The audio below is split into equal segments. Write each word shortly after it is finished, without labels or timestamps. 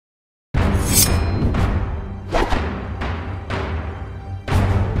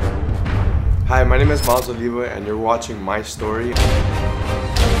Hi, my name is Miles Oliva and you're watching my story.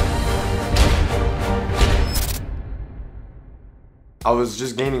 I was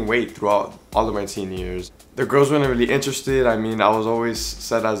just gaining weight throughout all of my teen years. The girls weren't really interested. I mean, I was always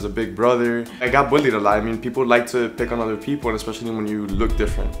set as the big brother. I got bullied a lot. I mean, people like to pick on other people, and especially when you look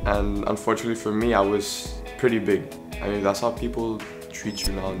different. And unfortunately for me, I was pretty big. I mean, that's how people treat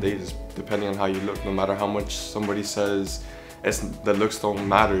you nowadays, depending on how you look. No matter how much somebody says the looks don't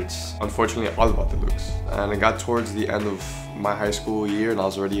matter, it's unfortunately all about the looks. And it got towards the end of my high school year and I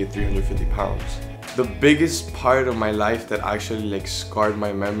was already at 350 pounds. The biggest part of my life that actually scarred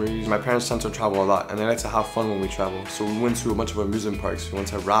my memories, my parents tend to travel a lot and they like to have fun when we travel. So we went to a bunch of amusement parks. We went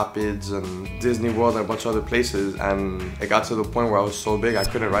to Rapids and Disney World and a bunch of other places, and it got to the point where I was so big I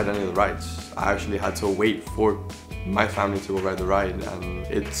couldn't ride any of the rides. I actually had to wait for my family to go ride the ride, and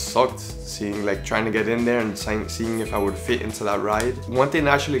it sucked seeing trying to get in there and seeing if I would fit into that ride. One thing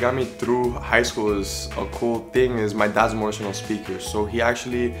that actually got me through high school is a cool thing is my dad's a motivational speaker, so he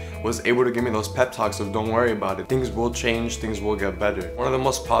actually was able to give me those pep talks of don't worry about it, things will change, things will get better. One of the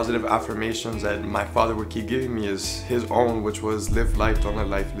most positive affirmations that my father would keep giving me is his own, which was live life, don't let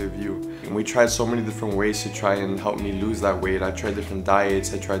life live you. And we tried so many different ways to try and help me lose that weight. I tried different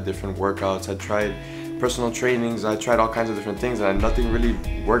diets, I tried different workouts, I tried personal trainings, I tried all kinds of different things, and nothing really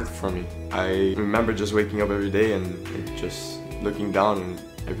worked for me. I remember just waking up every day and just looking down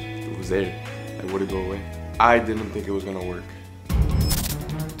and it was there. It wouldn't go away. I didn't think it was gonna work.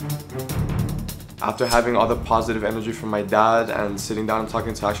 After having all the positive energy from my dad and sitting down and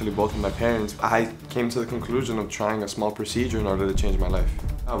talking to actually both of my parents, I came to the conclusion of trying a small procedure in order to change my life.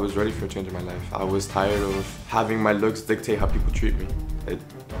 I was ready for a change in my life. I was tired of having my looks dictate how people treat me. It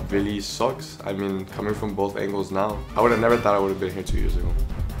really sucks. I mean, coming from both angles now, I would have never thought I would have been here 2 years ago.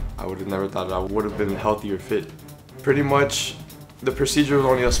 I would have never thought I would have been healthy or fit. Pretty much, the procedure was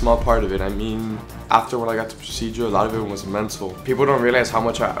only a small part of it. I mean, after when I got the procedure, a lot of it was mental. People don't realize how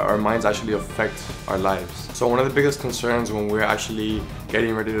much our minds actually affect our lives. So one of the biggest concerns when we were actually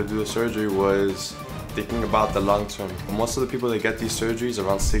getting ready to do the surgery was thinking about the long term. Most of the people that get these surgeries,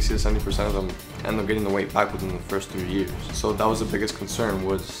 around 60 to 70% of them end up getting the weight back within the first 3 years. So that was the biggest concern,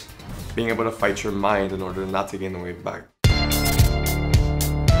 was being able to fight your mind in order not to gain the weight back.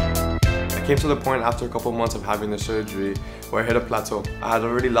 I came to the point after a couple months of having the surgery where I hit a plateau. I had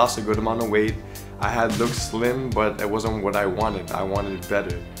already lost a good amount of weight. I had looked slim, but it wasn't what I wanted. I wanted it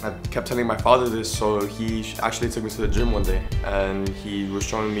better. I kept telling my father this, so he actually took me to the gym one day and he was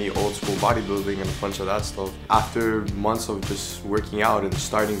showing me old school bodybuilding and a bunch of that stuff. After months of just working out and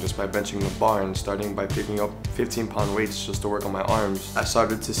starting just by benching the bar and starting by picking up 15-pound weights just to work on my arms, I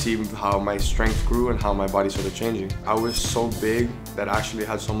started to see how my strength grew and how my body started changing. I was so big that I actually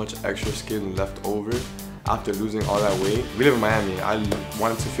had so much extra skin left over after losing all that weight. We live in Miami. I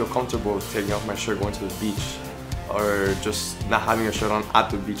wanted to feel comfortable taking off my shirt going to the beach, or just not having a shirt on at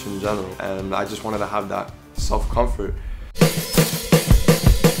the beach in general. And I just wanted to have that self-comfort.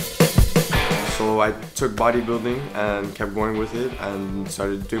 So I took bodybuilding and kept going with it and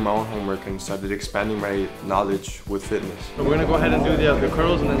started doing my own homework and started expanding my knowledge with fitness. So we're gonna go ahead and do the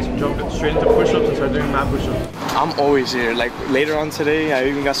curls and then jump straight into push-ups and start doing mat push-ups. I'm always here. Later on today, I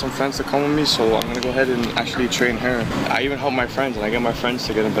even got some friends to come with me, so I'm gonna go ahead and actually train her. I even help my friends, and I get my friends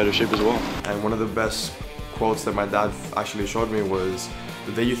to get in better shape as well. And one of the best quotes that my dad actually showed me was,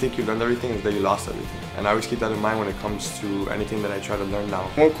 the day you think you learned everything is the day you lost everything. And I always keep that in mind when it comes to anything that I try to learn now.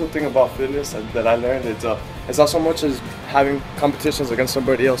 One cool thing about fitness that I learned is it's not so much as having competitions against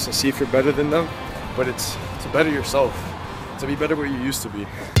somebody else and see if you're better than them, but it's to better yourself, to be better where you used to be.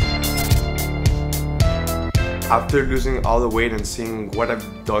 After losing all the weight and seeing what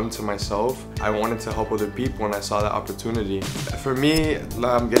I've done to myself, I wanted to help other people and I saw that opportunity. For me,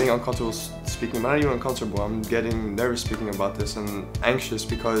 I'm getting uncomfortable speaking, but not even uncomfortable. I'm getting nervous speaking about this and anxious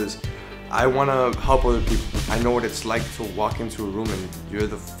because I want to help other people. I know what it's like to walk into a room and you're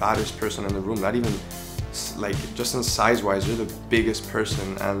the fattest person in the room, not even just in size-wise, you're the biggest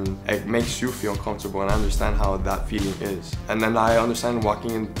person, and it makes you feel uncomfortable, and I understand how that feeling is. And then I understand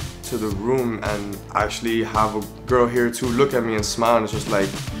walking into the room and actually have a girl here to look at me and smile, and it's just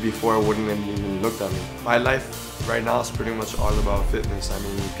like before I wouldn't have even looked at me. My life right now is pretty much all about fitness. I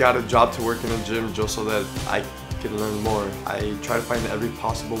mean, got a job to work in a gym just so that I can learn more. I try to find every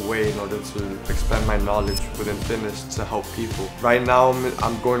possible way in order to expand my knowledge within fitness to help people. Right now,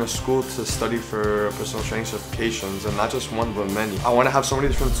 I'm going to school to study for personal training certifications, and not just one, but many. I want to have so many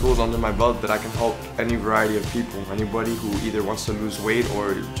different tools under my belt that I can help any variety of people. Anybody who either wants to lose weight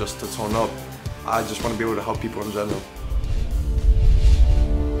or just to tone up. I just want to be able to help people in general.